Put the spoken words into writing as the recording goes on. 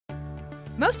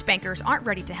Most bankers aren't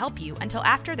ready to help you until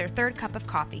after their third cup of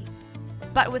coffee.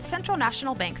 But with Central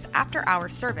National Bank's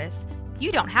after-hours service,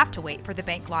 you don't have to wait for the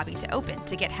bank lobby to open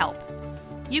to get help.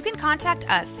 You can contact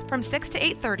us from 6 to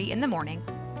 8:30 in the morning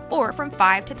or from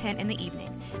 5 to 10 in the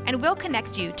evening, and we'll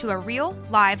connect you to a real,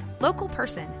 live, local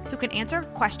person who can answer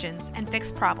questions and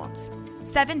fix problems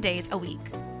 7 days a week.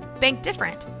 Bank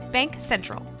different. Bank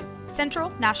Central. Central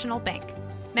National Bank.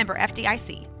 Member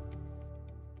FDIC.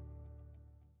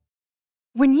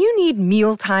 When you need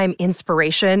mealtime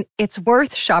inspiration, it's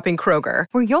worth shopping Kroger,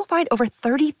 where you'll find over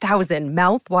 30,000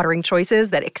 mouth-watering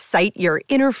choices that excite your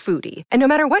inner foodie. And no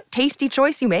matter what tasty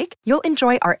choice you make, you'll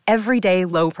enjoy our everyday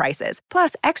low prices,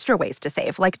 plus extra ways to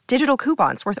save, like digital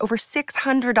coupons worth over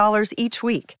 $600 each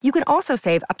week. You can also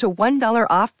save up to $1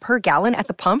 off per gallon at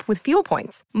the pump with fuel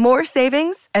points. More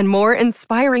savings and more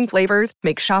inspiring flavors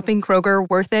make shopping Kroger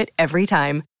worth it every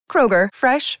time. Kroger,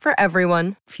 fresh for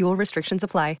everyone. Fuel restrictions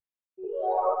apply.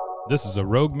 This is a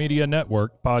Rogue Media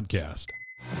Network podcast.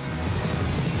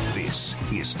 This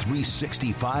is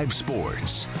 365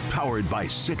 Sports, powered by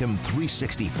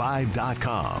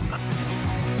Sikkim365.com.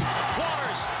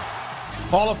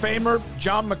 Hall of Famer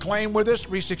John McClain with us,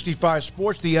 365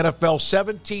 Sports, the NFL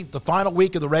 17th, the final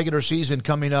week of the regular season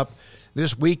coming up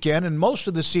this weekend, and most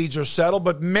of the seeds are settled,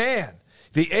 but man,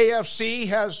 the AFC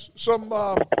has some,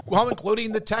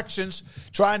 including the Texans,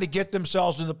 trying to get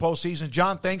themselves in the postseason.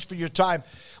 John, thanks for your time.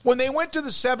 When they went to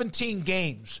the 17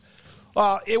 games,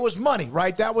 it was money,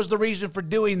 right? That was the reason for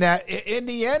doing that. In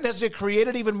the end, has it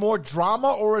created even more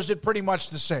drama, or is it pretty much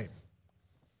the same?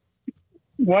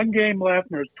 One game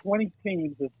left, and there's 20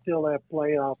 teams that still have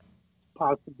playoff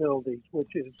possibilities,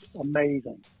 which is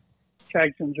amazing.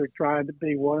 Texans are trying to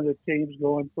be one of the teams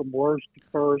going from worst to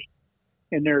first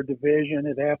in their division.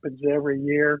 It happens every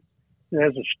year. It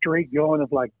has a streak going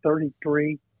of like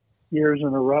 33 years in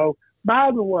a row.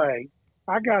 By the way,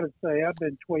 I got to say, I've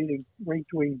been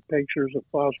retweeting pictures of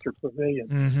Foster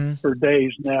Pavilion for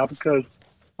days now because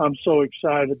I'm so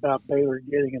excited about Baylor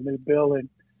getting a new building.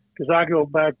 Because I go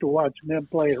back to watching them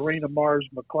play Arena Mars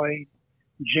McClain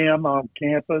gym on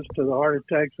campus, to the Heart of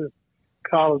Texas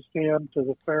Coliseum, to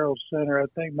the Farrell Center. I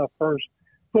think my first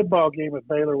football game at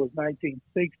Baylor was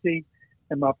 1960.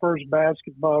 And my first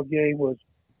basketball game was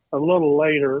a little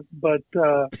later, but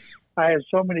I had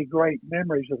so many great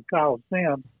memories of the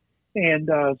Coliseum, and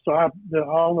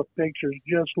all the pictures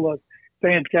just look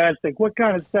fantastic. What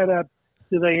kind of setup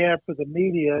do they have for the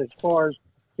media as far as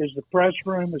is the press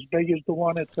room as big as the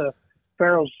one at the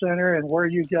Farrell Center, and where are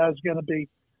you guys going to be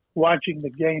watching the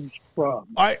games from?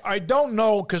 I don't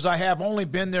know, because I have only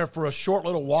been there for a short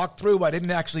little walkthrough. I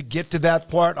didn't actually get to that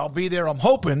part. I'll be there. I'm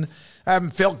hoping. I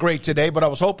haven't felt great today, but I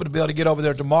was hoping to be able to get over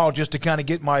there tomorrow just to kind of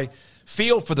get my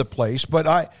feel for the place. But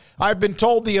I've been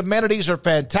told the amenities are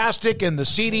fantastic and the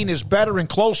seating is better and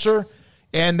closer,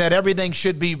 and that everything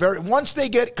should be once they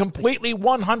get completely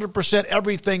 100%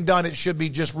 everything done, it should be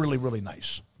just really, really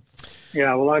nice.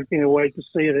 Yeah, well, I can't wait to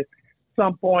see it at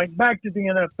some point. Back to the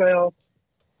NFL.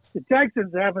 The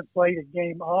Texans haven't played a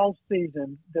game all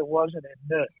season that wasn't at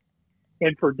noon.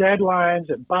 And for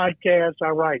deadlines and podcasts, I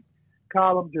write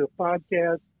column, do a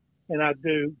podcast, and I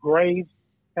do grades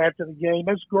after the game.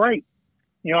 It's great.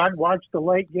 You know, I watch the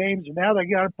late games, and now they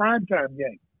got a primetime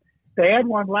game. They had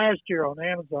one last year on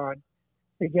Amazon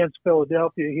against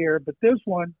Philadelphia here, but this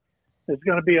one is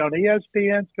going to be on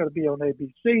ESPN. It's going to be on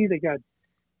ABC. They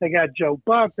got Joe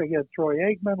Buck. They got Troy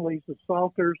Aikman, Lisa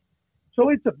Salters. So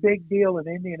it's a big deal in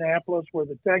Indianapolis, where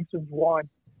the Texans won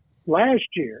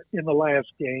last year in the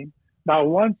last game by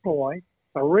 1 point.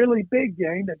 A really big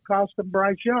game that cost them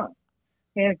Bryce Young.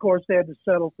 And, of course, they had to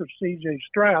settle for C.J.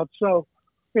 Stroud. So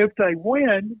if they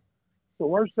win, the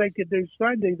worst they could do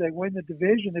Sunday, they win the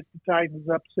division if the Titans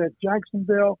upset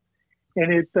Jacksonville.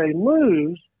 And if they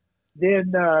lose,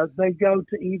 then they go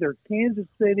to either Kansas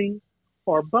City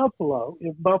or Buffalo,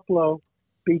 if Buffalo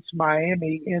beats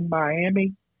Miami in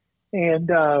Miami. And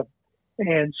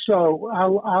so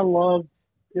I love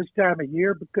this time of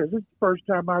year because it's the first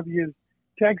time I've used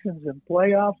Texans in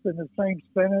playoffs in the same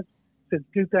sentence since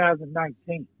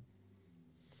 2019.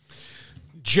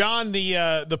 John,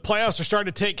 the playoffs are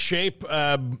starting to take shape.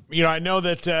 I know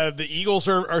that the Eagles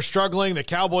are struggling. The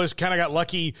Cowboys kind of got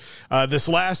lucky this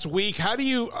last week.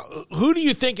 Who do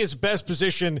you think is best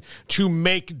positioned to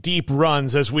make deep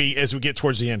runs as we get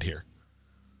towards the end here?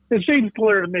 It seems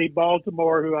clear to me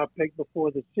Baltimore, who I picked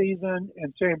before the season,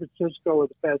 and San Francisco are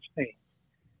the best teams.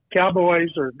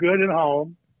 Cowboys are good at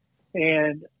home.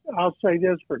 And I'll say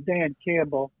this for Dan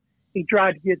Campbell. He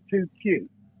tried to get too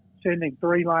cute, sending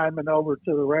 3 linemen over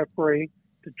to the referee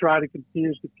to try to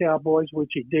confuse the Cowboys,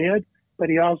 which he did. But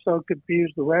he also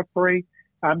confused the referee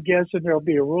I'm guessing there'll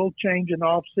be a rule change in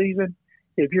off-season.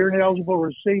 If you're an eligible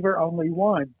receiver, only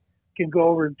one can go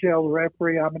over and tell the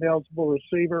referee, I'm an eligible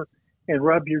receiver, and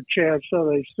rub your chest so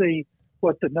they see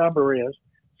what the number is.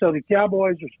 So the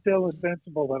Cowboys are still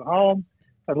invincible at home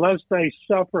unless they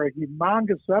suffer a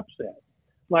humongous upset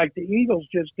like the Eagles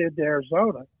just did to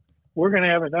Arizona. We're going to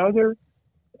have another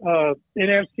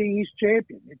NFC East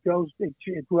champion.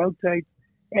 It rotates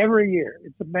every year.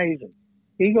 It's amazing.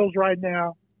 Eagles right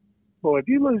now, boy, if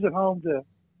you lose at home to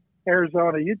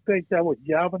Arizona, you'd think that would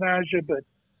galvanize you, but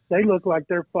they look like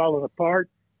they're falling apart.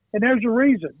 And there's a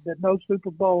reason that no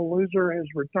Super Bowl loser has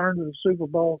returned to the Super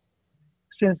Bowl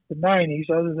since the 90s,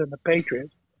 other than the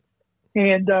Patriots.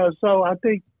 And so I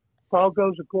think if all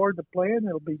goes according to plan,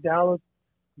 it'll be Dallas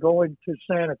going to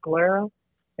Santa Clara,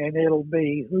 and it'll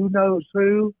be who knows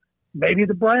who, maybe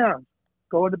the Browns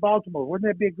going to Baltimore. Wouldn't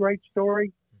that be a great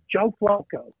story? Joe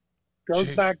Flacco goes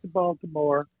back to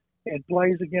Baltimore and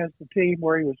plays against the team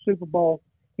where he was Super Bowl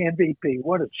MVP.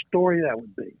 What a story that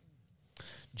would be.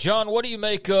 John, what do you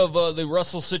make of the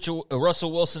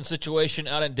Russell Wilson situation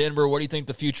out in Denver? What do you think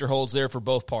the future holds there for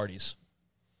both parties?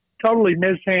 Totally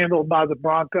mishandled by the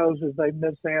Broncos, as they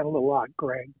mishandled a lot,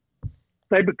 Greg.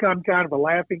 They become kind of a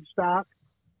laughing stock,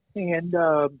 and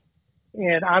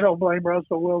I don't blame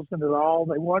Russell Wilson at all.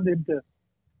 They wanted him to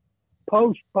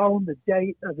postpone the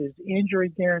date of his injury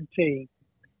guarantee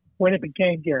when it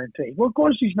became guaranteed. Well, of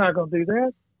course he's not going to do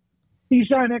that. He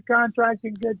signed that contract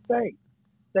in good faith.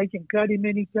 They can cut him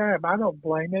anytime. I don't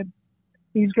blame him.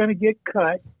 He's going to get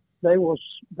cut. They will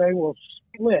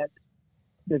split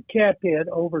the cap hit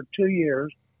over 2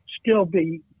 years, still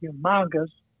be humongous.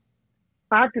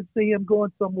 I could see him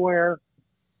going somewhere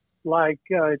like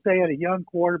if they had a young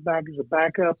quarterback as a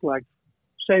backup, like,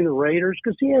 say, the Raiders,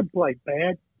 because he hadn't played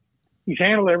bad. He's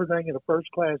handled everything in a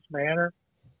first-class manner.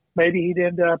 Maybe he'd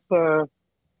end up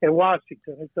at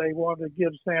Washington if they wanted to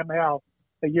give Sam Howell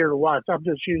a year to watch. I'm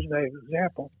just using that as an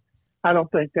example. I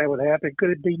don't think that would happen.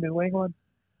 Could it be New England?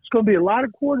 It's going to be a lot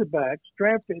of quarterbacks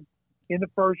drafted in the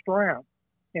first round.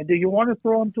 And do you want to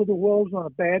throw them to the wolves on a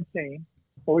bad team,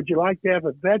 or would you like to have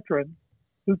a veteran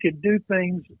who can do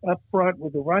things up front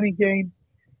with the running game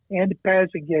and the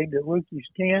passing game that rookies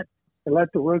can't, and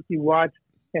let the rookie watch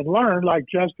and learn like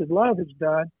Justin Love has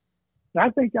done? And I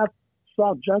think I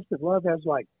saw Justin Love has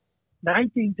like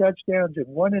 19 touchdowns and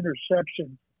 1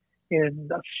 interception in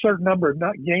a certain number of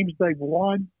games they've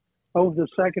won over the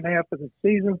second half of the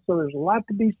season. So there's a lot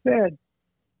to be said.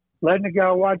 Letting a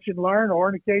guy watch and learn, or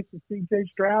in the case of C.J.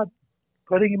 Stroud,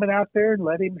 putting him out there and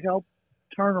let him help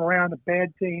turn around a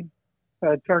bad team,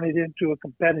 turn it into a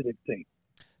competitive team.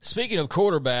 Speaking of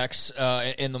quarterbacks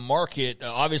in the market,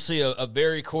 obviously a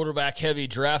very quarterback-heavy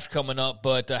draft coming up,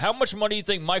 but how much money do you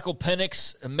think Michael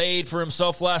Penix made for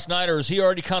himself last night, or is he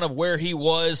already kind of where he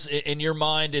was in your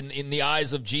mind and in the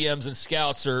eyes of GMs and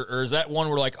scouts, or is that one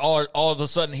where like all of a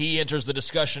sudden he enters the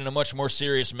discussion in a much more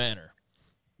serious manner?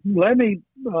 Let me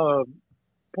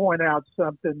point out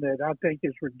something that I think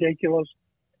is ridiculous,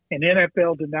 and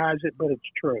NFL denies it, but it's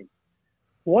true.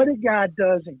 What a guy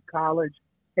does in college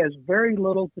has very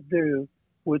little to do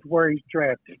with where he's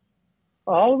drafted.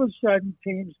 All of a sudden,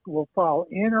 teams will fall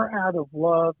in or out of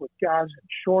love with guys in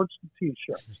shorts and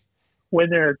T-shirts when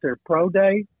they're at their pro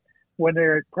day, when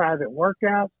they're at private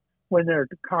workouts, when they're at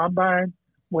the combine,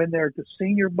 when they're at the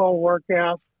Senior Bowl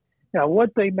workouts. Now, what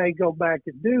they may go back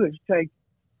and do is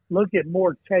look at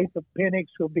more tape of Penix,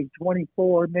 who'll be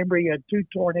 24. Remember, he had 2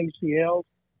 torn ACLs.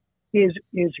 His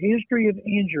history of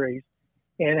injuries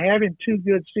and having 2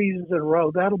 good seasons in a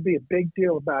row, that'll be a big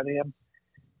deal about him.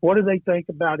 What do they think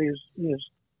about his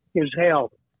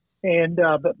health? And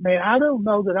but man, I don't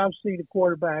know that I've seen a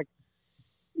quarterback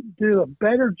do a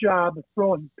better job of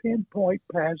throwing pinpoint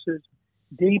passes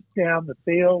deep down the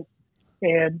field.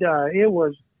 And it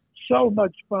was so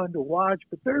much fun to watch.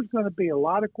 But there's going to be a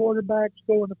lot of quarterbacks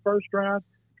go in the first round,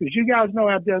 because you guys know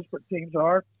how desperate teams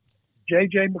are.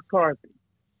 J.J. McCarthy,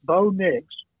 Bo Nix,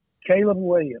 Caleb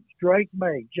Williams, Drake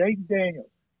May, Jaden Daniels.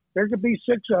 There could be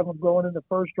 6 of them going in the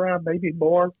first round, maybe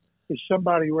more, if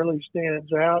somebody really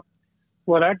stands out.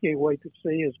 What I can't wait to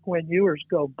see is Quinn Ewers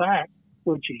go back,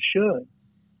 which he should,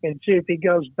 and see if he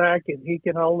goes back and he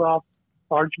can hold off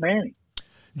Arch Manning.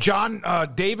 John,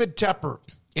 David Tepper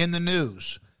in the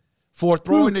news for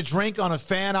throwing a drink on a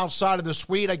fan outside of the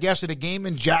suite, I guess, at a game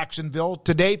in Jacksonville.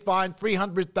 Today fined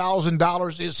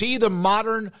 $300,000. Is he the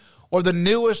modern or the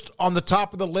newest on the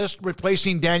top of the list,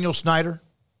 replacing Daniel Snyder?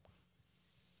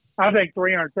 I think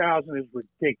 $300,000 is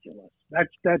ridiculous. That's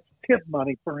tip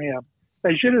money for him.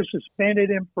 They should have suspended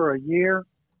him for a year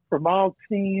from all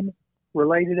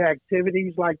team-related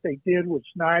activities like they did with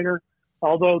Snyder,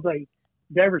 although they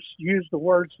never used the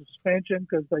word suspension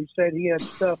because they said he had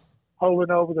stuff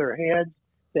holding over their heads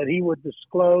that he would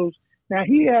disclose. Now,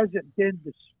 he hasn't been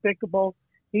despicable.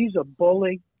 He's a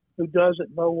bully who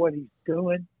doesn't know what he's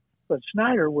doing. But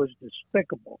Snyder was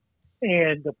despicable.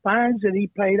 And the fines that he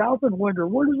paid, I often wonder,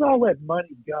 where does all that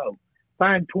money go?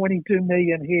 Fine $22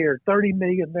 million here, $30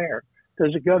 million there.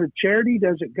 Does it go to charity?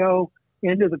 Does it go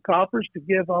into the coffers to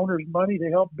give owners money to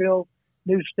help build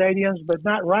new stadiums? But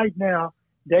not right now.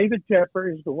 David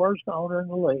Tepper is the worst owner in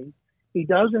the league. He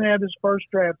doesn't have his first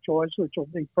draft choice, which will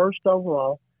be first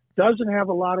overall. Doesn't have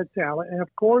a lot of talent. And, of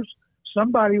course,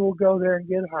 somebody will go there and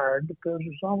get hired because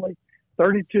there's only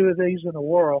 32 of these in the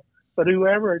world. But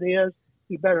whoever it is,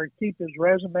 he better keep his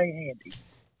resume handy.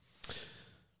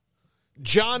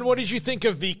 John, what did you think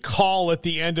of the call at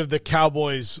the end of the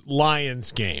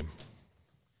Cowboys-Lions game?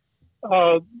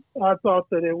 I thought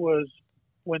that it was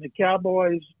when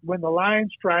the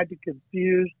Lions tried to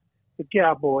confuse the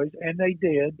Cowboys, and they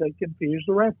did, they confused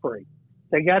the referee.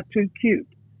 They got too cute.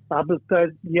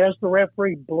 Yes, the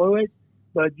referee blew it,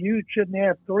 but you shouldn't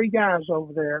have three guys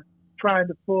over there trying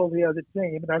to fool the other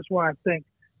team. And that's why I think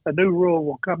a new rule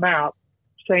will come out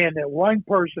saying that one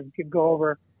person can go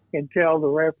over and tell the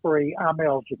referee, I'm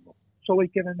eligible, so we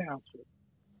can announce it.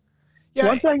 Yeah.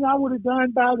 One thing I would have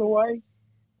done, by the way,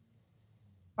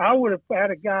 I would have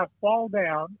had a guy fall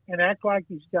down and act like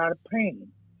he's got a pain,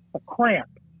 a cramp.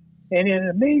 And in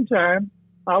the meantime,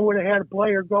 I would have had a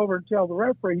player go over and tell the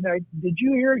referee, now, did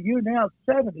you hear it? You announced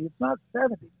 70. It's not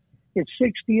 70. It's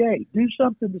 68. Do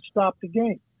something to stop the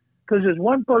game. Because as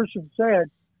one person said,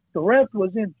 the ref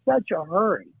was in such a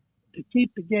hurry to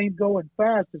keep the game going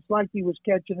fast. It's like he was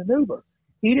catching an Uber.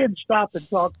 He didn't stop and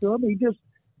talk to him. He just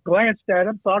glanced at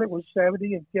him, thought it was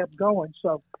 70, and kept going.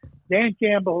 So Dan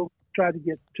Campbell tried to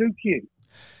get too cute.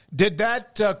 Did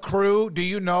that crew, do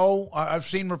you know, I've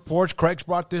seen reports, Craig's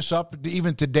brought this up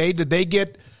even today, did they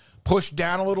get pushed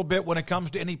down a little bit when it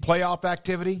comes to any playoff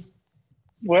activity?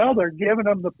 Well, they're giving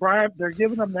them the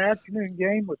afternoon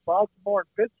game with Baltimore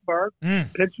and Pittsburgh.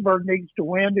 Pittsburgh needs to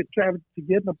win to try to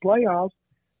get in the playoffs,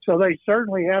 so they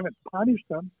certainly haven't punished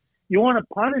them. You want to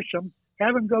punish them,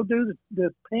 have them go do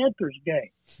the Panthers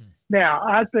game. Now,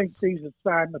 I think these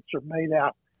assignments are made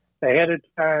out ahead of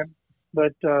time,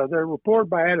 but they're reported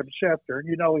by Adam Schefter, and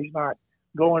you know he's not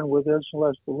going with this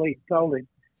unless the league told him.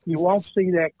 You won't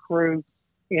see that crew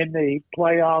in the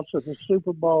playoffs of the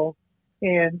Super Bowl.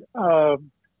 And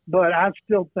but I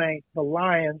still think the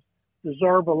Lions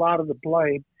deserve a lot of the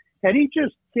blame. Had he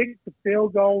just kicked the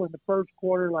field goal in the first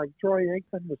quarter, like Troy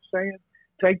Aikman was saying,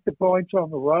 take the points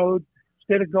on the road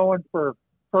instead of going for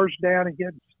first down and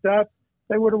getting stuffed,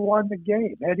 they would have won the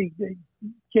game. Had he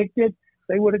kicked it,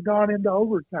 they would have gone into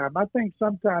overtime. I think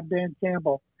sometimes Dan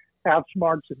Campbell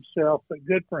outsmarts himself, but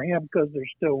good for him because they're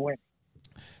still winning.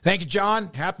 Thank you, John.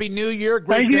 Happy New Year.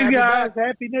 Great Thank to you, have guys. You back.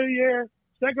 Happy New Year.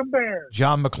 Second Bears.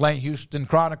 John McClain, Houston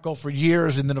Chronicle for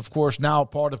years, and then, of course, now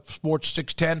part of Sports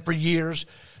 610 for years,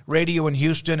 radio in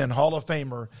Houston, and Hall of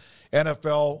Famer,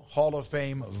 NFL Hall of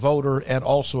Fame voter, and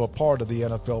also a part of the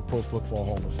NFL Pro Football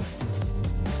Hall of Fame.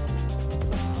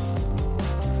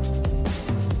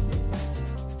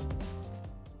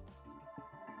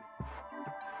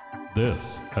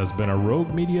 This has been a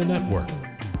Rogue Media Network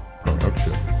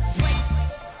production.